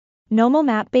Normal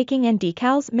map baking and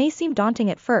decals may seem daunting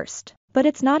at first, but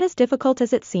it's not as difficult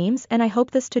as it seems, and I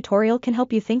hope this tutorial can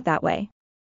help you think that way.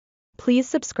 Please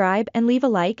subscribe and leave a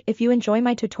like if you enjoy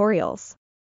my tutorials.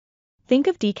 Think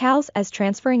of decals as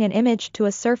transferring an image to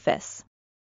a surface.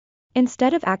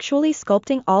 Instead of actually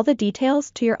sculpting all the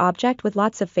details to your object with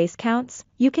lots of face counts,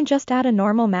 you can just add a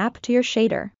normal map to your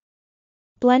shader.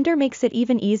 Blender makes it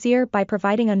even easier by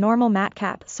providing a normal matte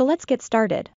cap, so let's get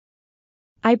started.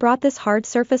 I brought this hard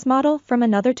surface model from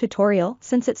another tutorial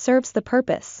since it serves the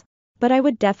purpose, but I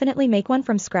would definitely make one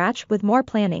from scratch with more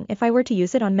planning if I were to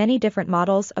use it on many different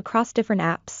models across different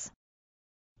apps.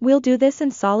 We'll do this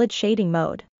in solid shading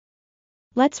mode.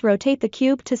 Let's rotate the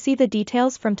cube to see the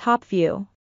details from top view.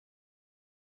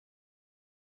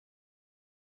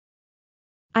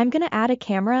 I'm gonna add a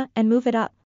camera and move it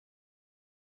up.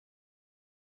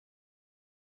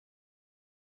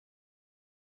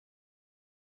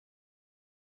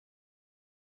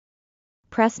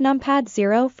 Press numpad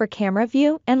 0 for camera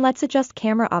view and let's adjust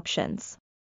camera options.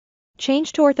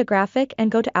 Change to orthographic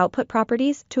and go to output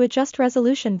properties to adjust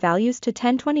resolution values to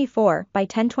 1024 by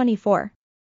 1024.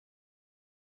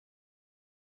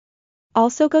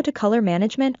 Also go to color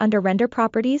management under render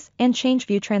properties and change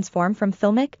view transform from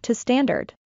filmic to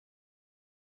standard.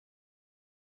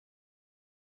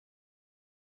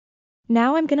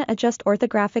 Now I'm gonna adjust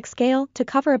orthographic scale to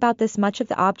cover about this much of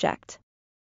the object.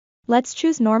 Let's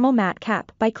choose normal matte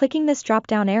cap by clicking this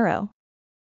drop-down arrow.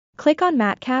 Click on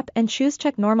matte cap and choose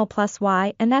check normal plus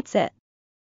Y, and that's it.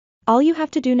 All you have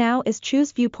to do now is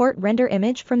choose viewport render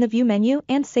image from the view menu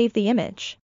and save the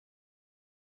image.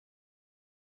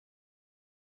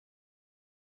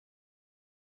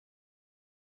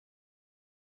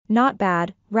 Not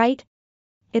bad, right?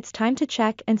 It's time to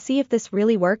check and see if this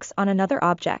really works on another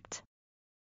object.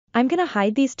 I'm gonna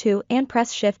hide these two and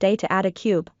press Shift A to add a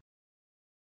cube.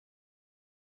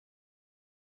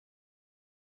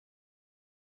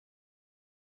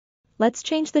 Let's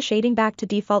change the shading back to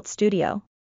default studio.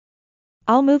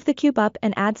 I'll move the cube up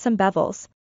and add some bevels.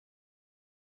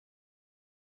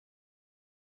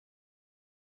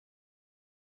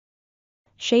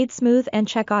 Shade smooth and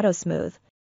check auto smooth.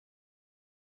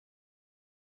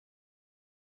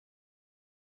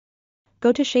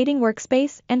 Go to shading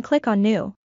workspace and click on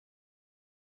new.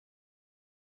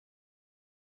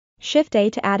 Shift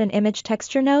A to add an image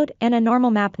texture node and a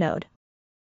normal map node.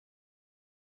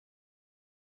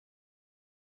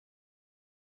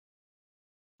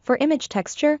 For image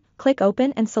texture, click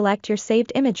open and select your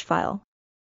saved image file.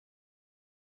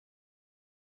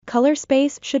 Color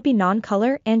space should be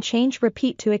non-color and change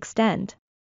repeat to extend.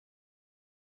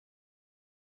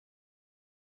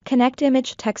 Connect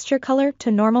image texture color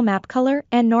to normal map color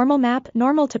and normal map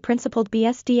normal to principled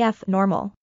BSDF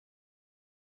normal.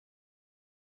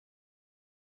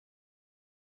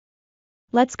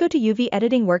 Let's go to UV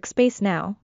editing workspace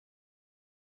now.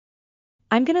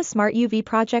 I'm gonna smart UV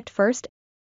project first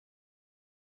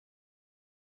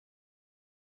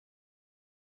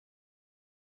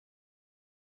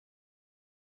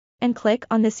and click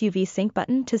on this UV sync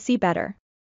button to see better.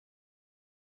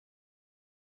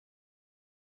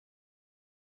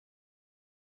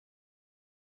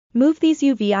 Move these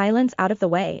UV islands out of the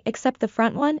way except the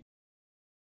front one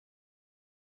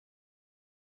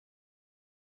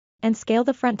and scale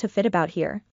the front to fit about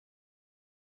here.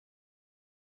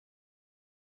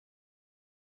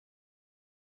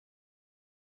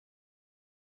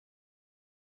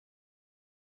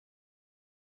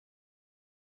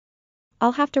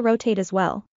 I'll have to rotate as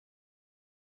well.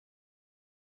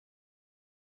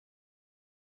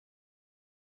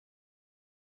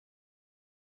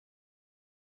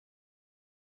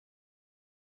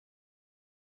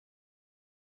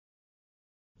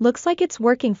 Looks like it's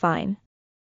working fine.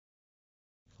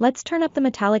 Let's turn up the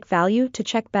metallic value to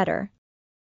check better.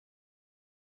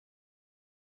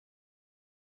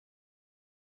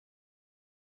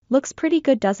 Looks pretty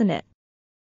good, doesn't it?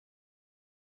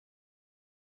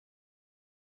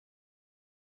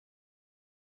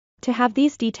 To have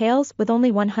these details with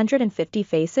only 150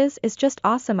 faces is just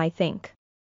awesome, I think.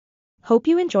 Hope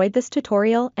you enjoyed this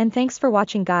tutorial and thanks for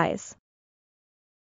watching, guys.